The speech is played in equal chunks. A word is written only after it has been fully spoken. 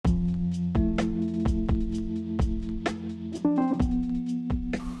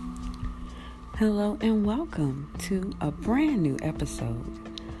Hello and welcome to a brand new episode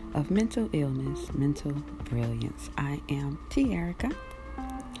of Mental Illness, Mental Brilliance. I am T. Erica,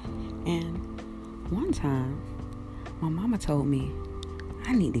 and one time my mama told me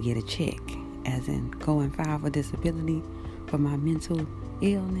I need to get a check, as in go and file for disability for my mental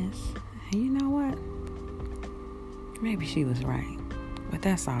illness. And you know what? Maybe she was right, but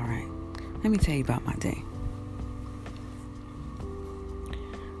that's all right. Let me tell you about my day.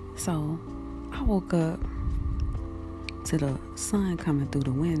 So I woke up to the sun coming through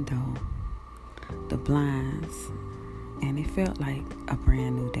the window, the blinds, and it felt like a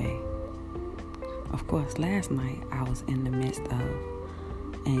brand new day. Of course, last night I was in the midst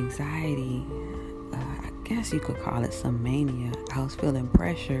of anxiety. I guess you could call it some mania. I was feeling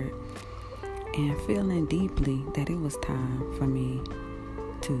pressured and feeling deeply that it was time for me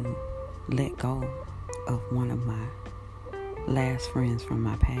to let go of one of my last friends from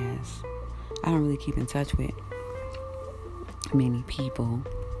my past. I don't really keep in touch with many people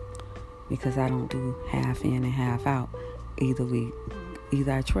because I don't do half in and half out. Either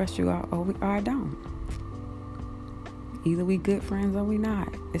I trust you or I don't. Either we good friends or we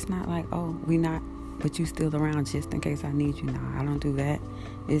not. It's not like, oh, we not, but you still around just in case I need you. No, I don't do that.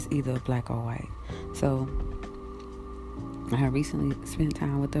 It's either black or white. So I recently spent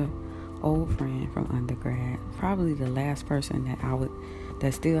time with an old friend from undergrad, probably the last person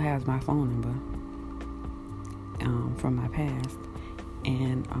that still has my phone number from my past.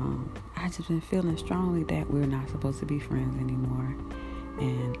 And I just been feeling strongly that we're not supposed to be friends anymore,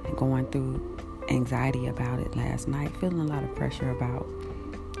 and going through anxiety about it last night, feeling a lot of pressure about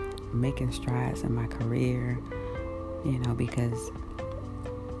making strides in my career, because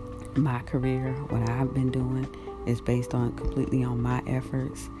my career, what I've been doing, is based completely on my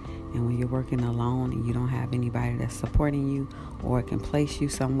efforts. And when you're working alone and you don't have anybody that's supporting you or can place you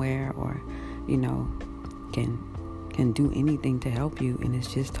somewhere or, can do anything to help you, and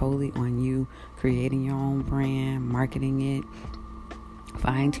it's just totally on you creating your own brand, marketing it,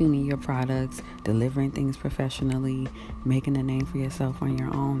 fine-tuning your products, delivering things professionally, making a name for yourself on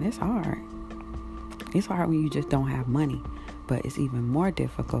your own. It's hard. It's hard when you just don't have money. But it's even more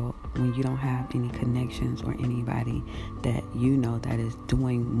difficult when you don't have any connections or anybody that that is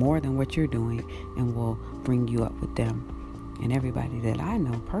doing more than what you're doing and will bring you up with them. And everybody that I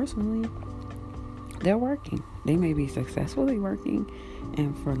know personally, they're working. They may be successfully working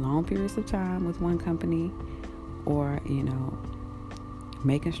and for long periods of time with one company, or,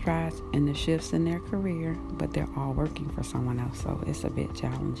 making strides in the shifts in their career, but they're all working for someone else. So it's a bit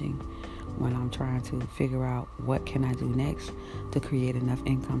challenging when I'm trying to figure out what can I do next to create enough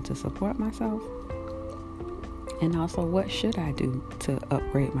income to support myself, and also what should I do to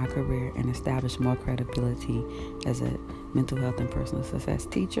upgrade my career and establish more credibility as a mental health and personal success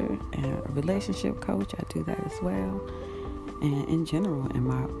teacher and a relationship coach. I do that as well, and in general in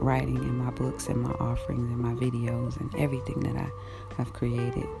my writing, in my books, and my offerings, and my videos, and everything that I have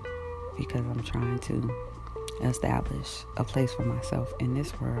created, because I'm trying to establish a place for myself in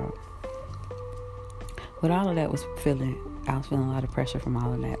this world. But all of that I was feeling a lot of pressure from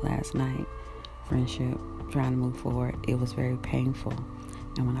all of that last night. Friendship, trying to move forward. It was very painful.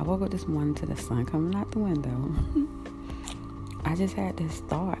 And when I woke up this morning to the sun coming out the window, I just had this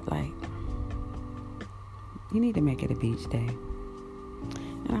thought, like, you need to make it a beach day.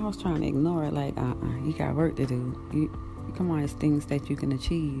 And I was trying to ignore it, like, you got work to do. Come on, it's things that you can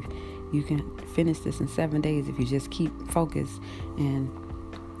achieve. You can finish this in 7 days if you just keep focused. And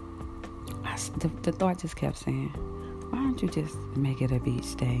the thought just kept saying, why don't you just make it a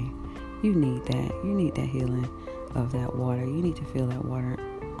beach day? You need that. You need that healing of that water. You need to feel that water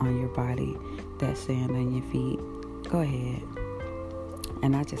on your body, that sand on your feet. Go ahead.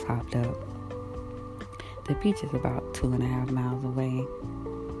 And I just hopped up. The beach is about 2.5 miles away.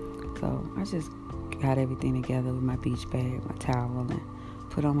 So I just got everything together with my beach bag, my towel, and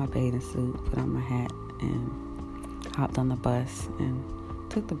put on my bathing suit, put on my hat, and hopped on the bus and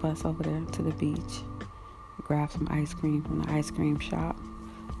took the bus over there to the beach, grabbed some ice cream from the ice cream shop,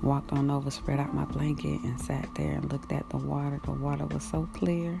 walked on over, spread out my blanket, and sat there and looked at the water. The water was so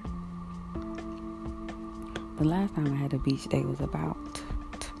clear. The last time I had a beach day was about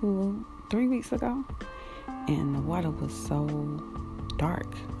 3 weeks ago, and the water was so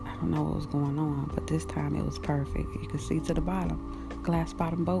dark. I don't know what was going on, but this time it was perfect. You could see to the bottom, glass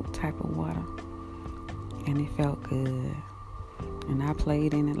bottom boat type of water, and it felt good. And I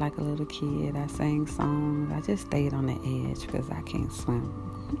played in it like a little kid. I sang songs. I just stayed on the edge because I can't swim.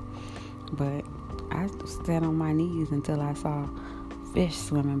 But I sat on my knees until I saw fish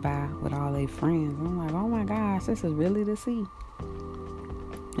swimming by with all their friends. I'm like, oh my gosh, this is really the sea.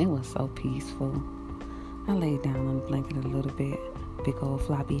 It was so peaceful. I laid down on the blanket a little bit, big old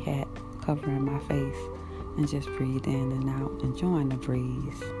floppy hat covering my face, and just breathed in and out, enjoying the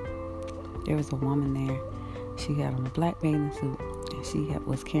breeze. There was a woman there. She had on a black bathing suit, and she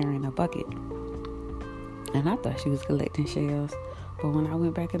was carrying a bucket. And I thought she was collecting shells, but when I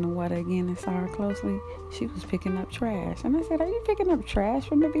went back in the water again and saw her closely, she was picking up trash. And I said, "Are you picking up trash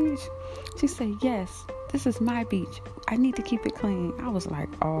from the beach?" She said, "Yes, this is my beach. I need to keep it clean." I was like,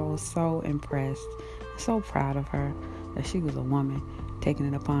 oh, so impressed, so proud of her that she was a woman taking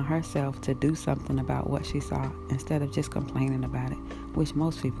it upon herself to do something about what she saw instead of just complaining about it, which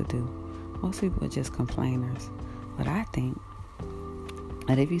most people do. Most people are just complainers. But I think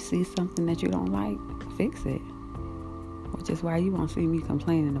that if you see something that you don't like, fix it. Which is why you won't see me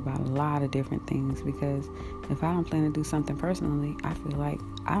complaining about a lot of different things, because if I don't plan to do something personally, I feel like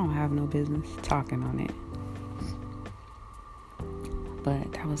I don't have no business talking on it.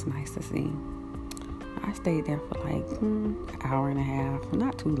 But that was nice to see. I stayed there for like an hour and a half.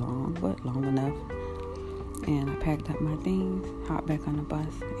 Not too long, but long enough. And I packed up my things, hopped back on the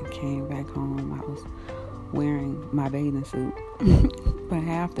bus, and came back home. I was wearing my bathing suit. But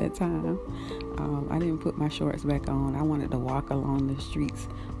half that time, I didn't put my shorts back on. I wanted to walk along the streets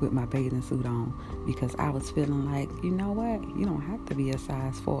with my bathing suit on, because I was feeling like, you know what? You don't have to be a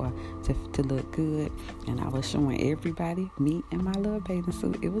size 4 to look good. And I was showing everybody, me and my little bathing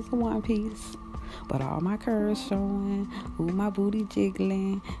suit. It was a one piece, but all my curves showing, my booty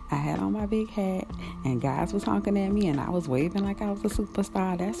jiggling. I had on my big hat, and guys was honking at me, and I was waving like I was a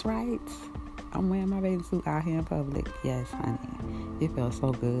superstar. That's right. I'm wearing my bathing suit out here in public. Yes, honey. It felt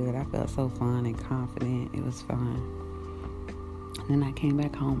so good. I felt so fun and confident. It was fun. Then I came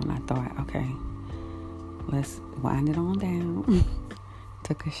back home and I thought, okay, let's wind it on down.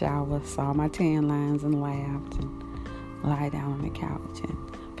 Took a shower, saw my tan lines and laughed, and lied down on the couch and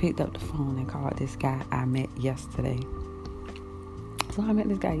picked up the phone and called this guy I met yesterday. So I met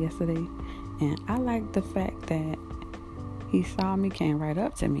this guy yesterday, and I like the fact that he saw me, came right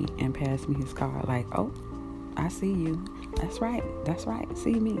up to me and passed me his card like, "Oh, I see you. That's right.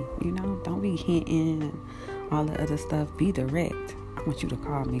 See me. You know, don't be hinting and all the other stuff. Be direct. I want you to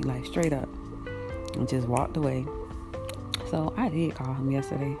call me like straight up." And just walked away. So I did call him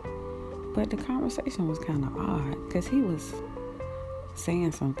yesterday, but the conversation was kind of odd because he was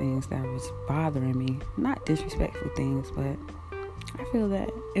saying some things that was bothering me. Not disrespectful things, but I feel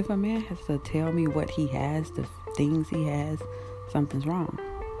that if a man has to tell me what he has, the things he has, something's wrong.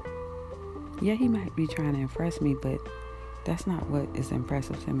 Yeah, he might be trying to impress me, but that's not what is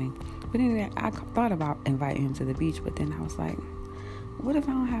impressive to me. But anyway, I thought about inviting him to the beach, but then I was like, what if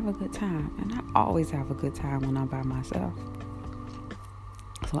I don't have a good time? And I always have a good time when I'm by myself.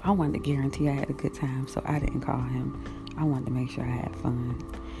 So I wanted to guarantee I had a good time, so I didn't call him. I wanted to make sure I had fun.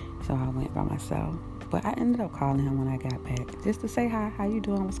 So I went by myself. But I ended up calling him when I got back, just to say hi, how you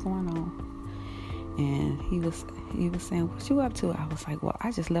doing, what's going on? And he was saying, what you up to? I was like, well,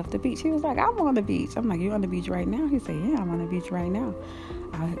 I just left the beach. He was like, I'm on the beach. I'm like, you on the beach right now? He said, yeah, I'm on the beach right now.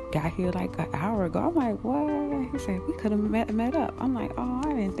 I got here like an hour ago. I'm like, what? He said, we could have met up. I'm like, oh,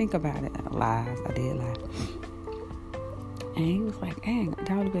 I didn't think about it. Lies. I did lie. And he was like, dang,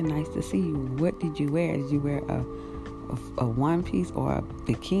 that would have been nice to see you. What did you wear? Did you wear a one piece or a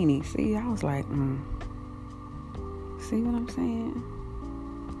bikini? See, I was like, see what I'm saying?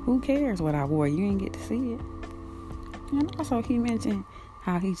 Who cares what I wore? You didn't get to see it. And also he mentioned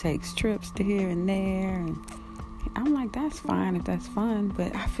how he takes trips to here and there, and I'm like, that's fine if that's fun,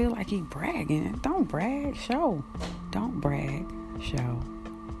 but I feel like he bragging. Don't brag, show. Don't brag, show.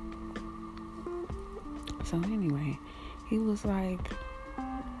 So anyway, he was like,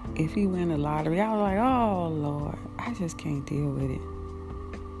 if he win the lottery, I was like, oh Lord, I just can't deal with it.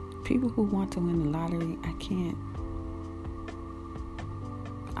 People who want to win the lottery, I can't.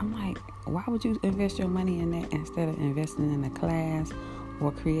 I'm like, why would you invest your money in that instead of investing in a class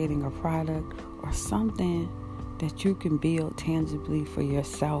or creating a product or something that you can build tangibly for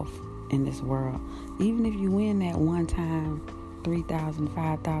yourself in this world? Even if you win that one time $3,000,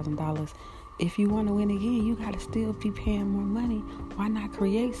 $5,000, if you want to win again, you got to still be paying more money. Why not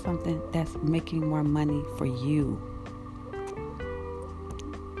create something that's making more money for you?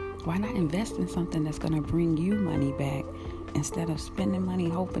 Why not invest in something that's going to bring you money back instead of spending money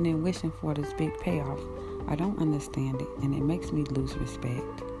hoping and wishing for this big payoff? I don't understand it, and it makes me lose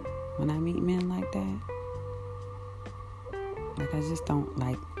respect when I meet men like that. Like, I just don't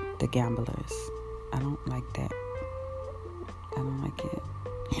like the gamblers. I don't like that. I don't like it.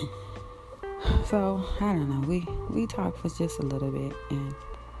 So, I don't know. We talked for just a little bit, and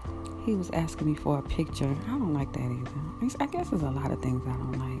he was asking me for a picture. I don't like that either. I guess there's a lot of things I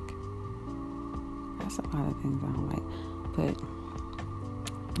don't like. That's a lot of things I don't like. But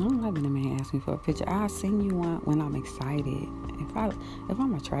I don't like when a man asks me for a picture. I'll send you one when I'm excited. If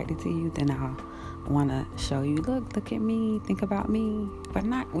I'm attracted to you, then I'll want to show you, look at me, think about me. But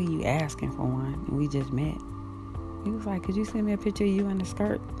not when you asking for one and we just met. He was like, could you send me a picture of you in a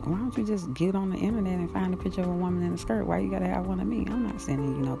skirt? Why don't you just get on the internet and find a picture of a woman in a skirt? Why you gotta have one of me? I'm not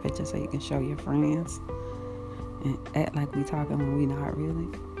sending you no picture so you can show your friends and act like we talking when we not really.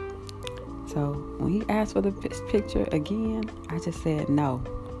 So when he asked for the picture again, I just said no.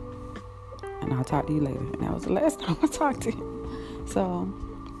 And I'll talk to you later. And that was the last time I talked to him. So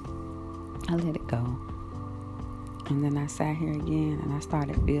I let it go. And then I sat here again and I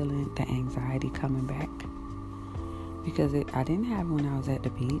started feeling the anxiety coming back. Because I didn't have it when I was at the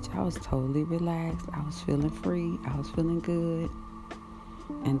beach. I was totally relaxed. I was feeling free. I was feeling good.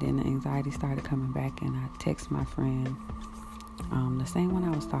 And then the anxiety started coming back, and I text my friend, the same one I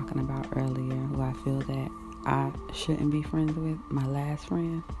was talking about earlier, who I feel that I shouldn't be friends with, my last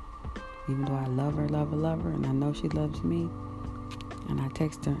friend, even though I love her, and I know she loves me. And I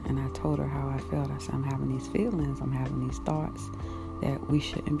texted her and I told her how I felt. I said, I'm having these feelings, I'm having these thoughts that we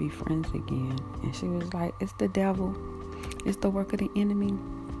shouldn't be friends again. And she was like, it's the devil. It's the work of the enemy.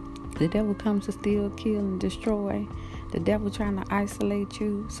 The devil comes to steal, kill, and destroy. The devil trying to isolate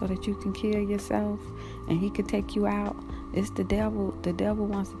you so that you can kill yourself and he can take you out. It's the devil. The devil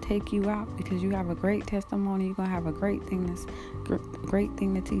wants to take you out because you have a great testimony. You're going to have a great thing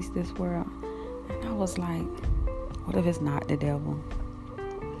to teach this world. And I was like, what if it's not the devil?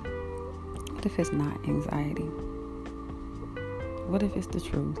 What if it's not anxiety? What if it's the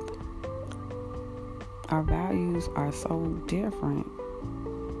truth? Our values are so different.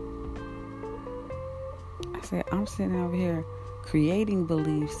 I said, I'm sitting over here creating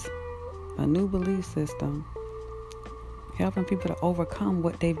beliefs, a new belief system, helping people to overcome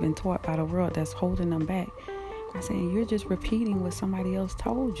what they've been taught by the world that's holding them back. I said, you're just repeating what somebody else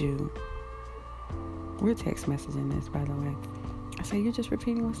told you. We're text messaging this, by the way. I said, you're just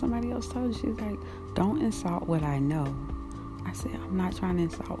repeating what somebody else told you. She's like, don't insult what I know. I said, I'm not trying to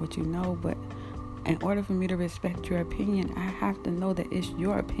insult what you know, but in order for me to respect your opinion, I have to know that it's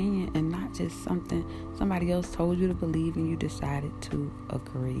your opinion and not just something somebody else told you to believe and you decided to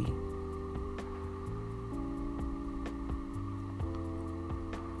agree.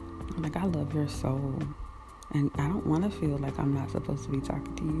 I'm like, I love your soul. And I don't want to feel like I'm not supposed to be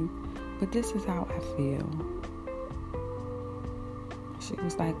talking to you, but this is how I feel. She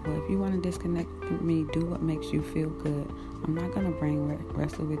was like, well, if you want to disconnect with me, do what makes you feel good. I'm not going to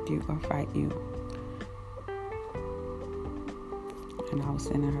wrestle with you or fight you. And I was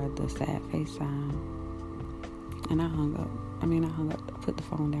sending her the sad face sign. And I hung up, put the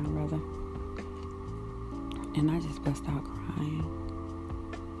phone down rather. And I just bust out crying.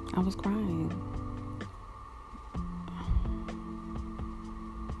 I was crying.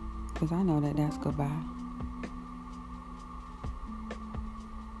 Because I know that that's goodbye.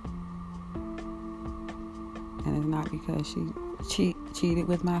 And it's not because she cheated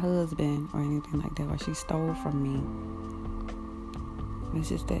with my husband or anything like that, or she stole from me. It's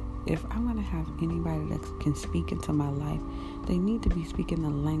just that if I'm going to have anybody that can speak into my life, they need to be speaking the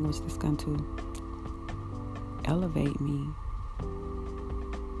language that's going to elevate me.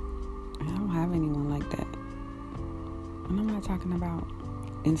 And I don't have anyone like that. And I'm not talking about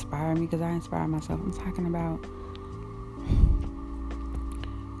inspire me because I inspire myself. I'm talking about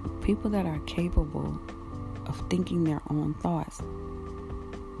people that are capable of thinking their own thoughts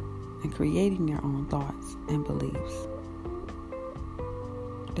and creating their own thoughts and beliefs.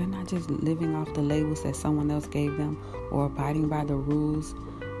 They're not just living off the labels that someone else gave them or abiding by the rules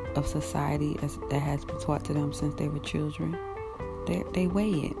of society that has been taught to them since they were children. They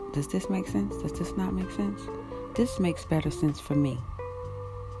weigh it. Does this make sense? Does this not make sense? This makes better sense for me.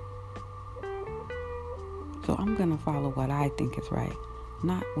 So I'm going to follow what I think is right.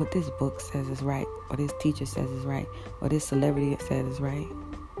 Not what this book says is right, or this teacher says is right, or this celebrity says is right.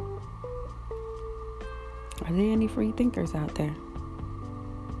 Are there any free thinkers out there?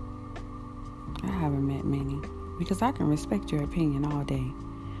 I haven't met many, because I can respect your opinion all day.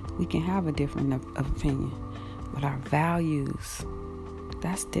 We can have a different opinion, but our values,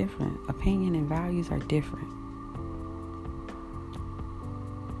 that's different. Opinion and values are different.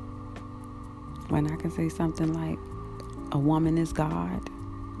 When I can say something like, a woman is God,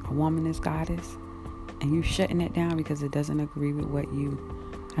 a woman is goddess, and you're shutting it down because it doesn't agree with what you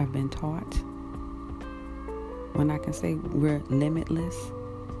have been taught. When I can say we're limitless,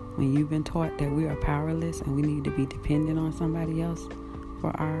 when you've been taught that we are powerless and we need to be dependent on somebody else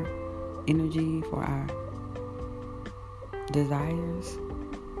for our energy, for our desires,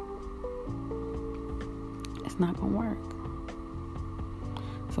 it's not gonna work.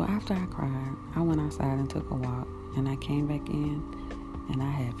 So after I cried, I went outside and took a walk, and I came back in and I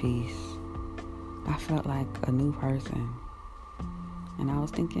had peace. I felt like a new person. And I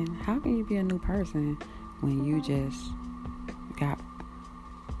was thinking, how can you be a new person when you just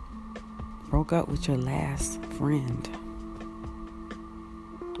broke up with your last friend?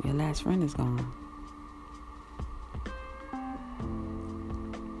 Your last friend is gone.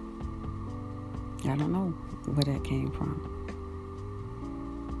 I don't know where that came from.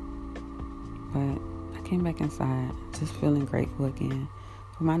 But I came back inside just feeling grateful again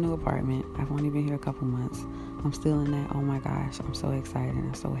for my new apartment. I've only been here a couple months. I'm still in that, oh my gosh, I'm so excited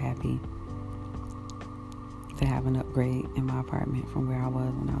and so happy to have an upgrade in my apartment from where I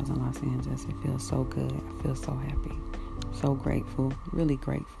was when I was in Los Angeles. It feels so good. I feel so happy. So grateful, really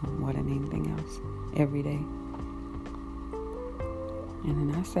grateful more than anything else, every day. And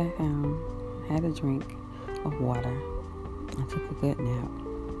then I sat down, had a drink of water, I took a good nap.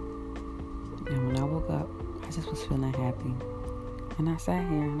 And when I woke up, I just was feeling happy. And I sat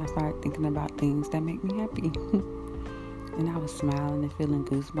here and I started thinking about things that make me happy. And I was smiling and feeling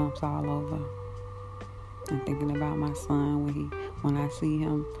goosebumps all over. And thinking about my son when I see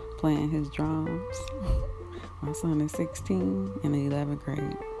him playing his drums. My son is 16 in the 11th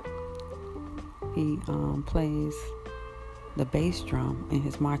grade. He plays the bass drum in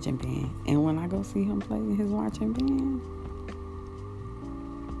his marching band. And when I go see him play in his marching band,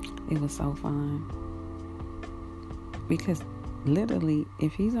 it was so fun. Because literally,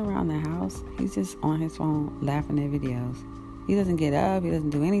 if he's around the house, he's just on his phone laughing at videos. He doesn't get up. He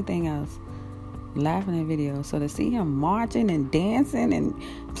doesn't do anything else. Laughing at videos. So to see him marching and dancing, and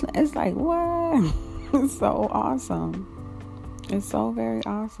it's like, what? It's so awesome. It's so very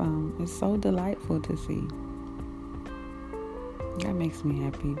awesome. It's so delightful to see. That makes me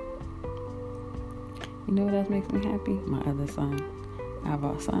happy. You know what else makes me happy? My other son. I have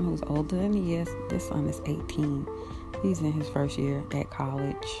a son who's older than he is. This son is 18. He's in his first year at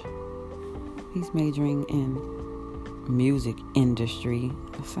college. He's majoring in music industry.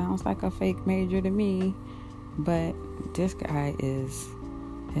 It sounds like a fake major to me, but this guy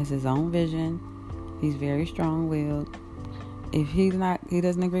has his own vision. He's very strong-willed. If he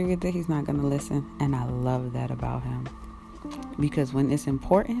doesn't agree with it, he's not going to listen. And I love that about him. Because when it's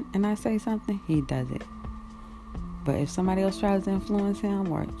important and I say something, he does it. But if somebody else tries to influence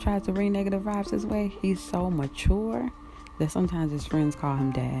him or tries to bring negative vibes his way, he's so mature that sometimes his friends call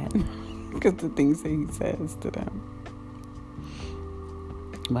him dad because the things that he says to them.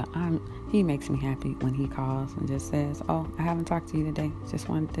 But he makes me happy when he calls and just says, oh, I haven't talked to you today. Just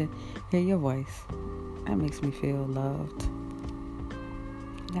wanted to hear your voice. That makes me feel loved.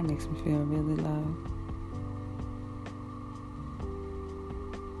 That makes me feel really loved.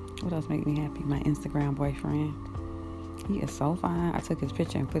 What else makes me happy? My Instagram boyfriend. He is so fine. I took his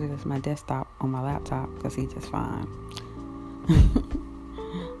picture and put it as my desktop on my laptop because he's just fine.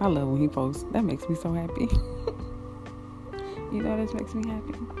 I love when he posts. That makes me so happy. You know, this makes me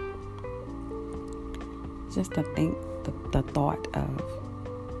happy. Just to think, the thought of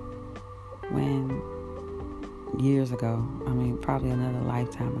when years ago, probably another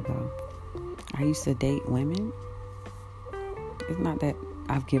lifetime ago, I used to date women. It's not that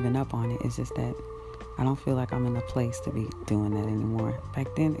I've given up on it. It's just that I don't feel like I'm in a place to be doing that anymore.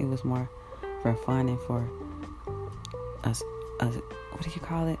 Back then, it was more for fun and for us, what do you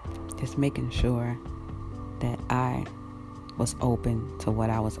call it? Just making sure that I was open to what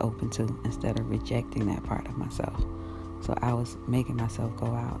I was open to instead of rejecting that part of myself. So I was making myself go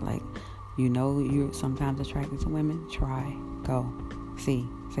out. Like, you're sometimes attracted to women. Try, go, see,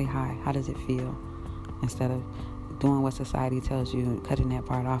 say hi. How does it feel? Instead of doing what society tells you and cutting that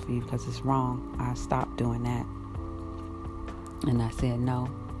part off of you because it's wrong, I stopped doing that. And I said, no,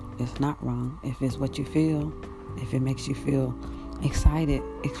 it's not wrong. If it's what you feel, if it makes you feel excited,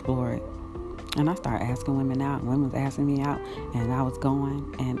 explore it. And I started asking women out, and women was asking me out, and I was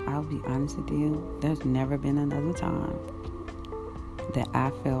going. And I'll be honest with you, there's never been another time that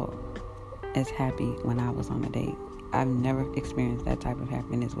I felt as happy when I was on a date. I've never experienced that type of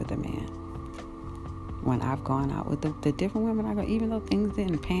happiness with a man. When I've gone out with the different women I go, even though things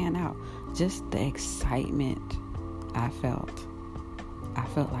didn't pan out, just the excitement I felt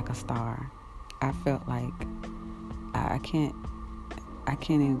like a star. I felt like I can't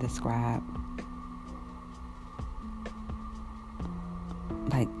even describe,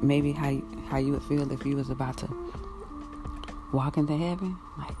 like maybe how you would feel if you was about to walk into heaven.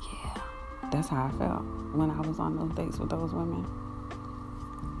 Like, yeah, that's how I felt when I was on those dates with those women.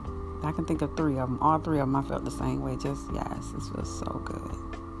 I can think of 3 of them. All 3 of them I felt the same way. Just, yes, this feels so good.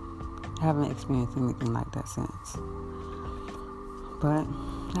 I haven't experienced anything like that since. But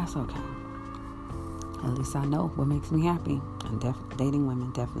that's okay. At least I know what makes me happy. And dating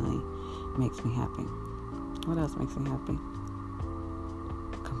women definitely makes me happy. What else makes me happy?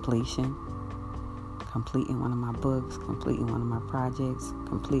 Completion. Completing one of my books, completing one of my projects,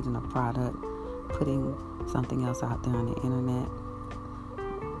 completing a product, putting something else out there on the internet,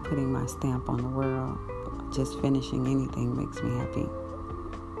 putting my stamp on the world. Just finishing anything makes me happy.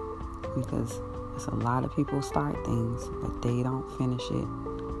 Because there's a lot of people start things, but they don't finish it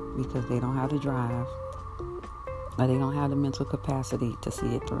because they don't have the drive or they don't have the mental capacity to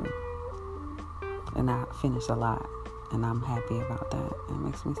see it through. And I finish a lot, and I'm happy about that. It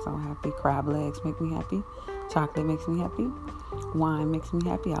makes me so happy. Crab legs make me happy. Chocolate makes me happy. Wine makes me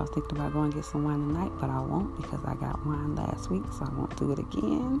happy. I was thinking about going to get some wine tonight, but I won't because I got wine last week, so I won't do it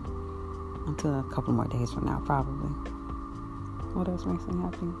again until a couple more days from now, probably. What else makes me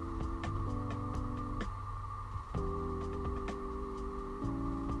happy?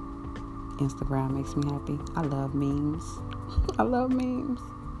 Instagram makes me happy. I love memes. I love memes.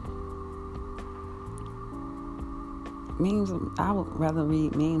 Memes, I would rather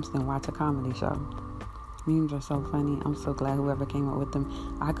read memes than watch a comedy show. Memes are so funny. I'm so glad whoever came up with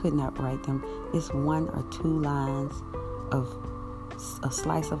them. I could not write them. It's 1 or 2 lines of a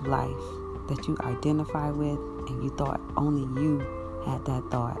slice of life that you identify with, and you thought only you had that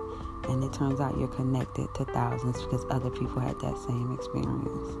thought. And it turns out you're connected to thousands because other people had that same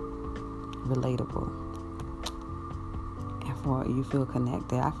experience. Relatable. And for you feel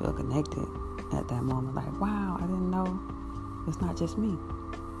connected. I feel connected at that moment. Like, wow, I didn't know it's not just me.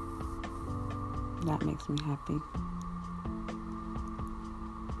 That makes me happy.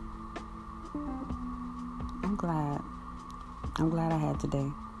 I'm glad I had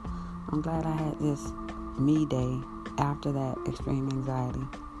today. I'm glad I had this me day after that extreme anxiety.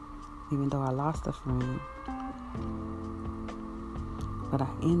 Even though I lost a friend. But I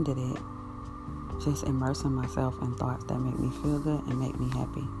ended it just immersing myself in thoughts that make me feel good and make me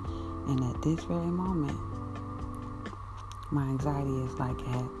happy. And at this very moment, my anxiety is like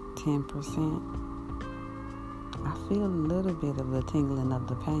at 10%. I feel a little bit of the tingling of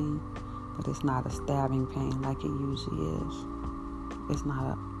the pain, but it's not a stabbing pain like it usually is. It's not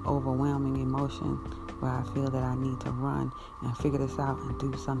an overwhelming emotion where I feel that I need to run and figure this out and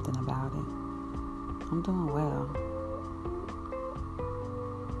do something about it. I'm doing well.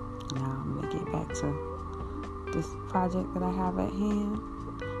 Now I'm going to get back to this project that I have at hand.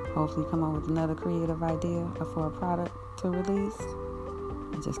 Hopefully come up with another creative idea for a product to release.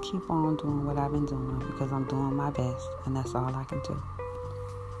 And just keep on doing what I've been doing because I'm doing my best, and that's all I can do.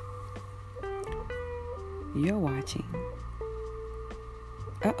 You're watching.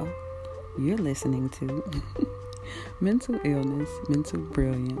 You're listening to Mental Illness, Mental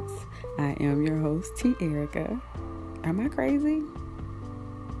Brilliance. I am your host, T. Erica. Am I crazy?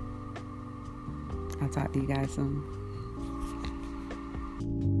 I'll talk to you guys soon.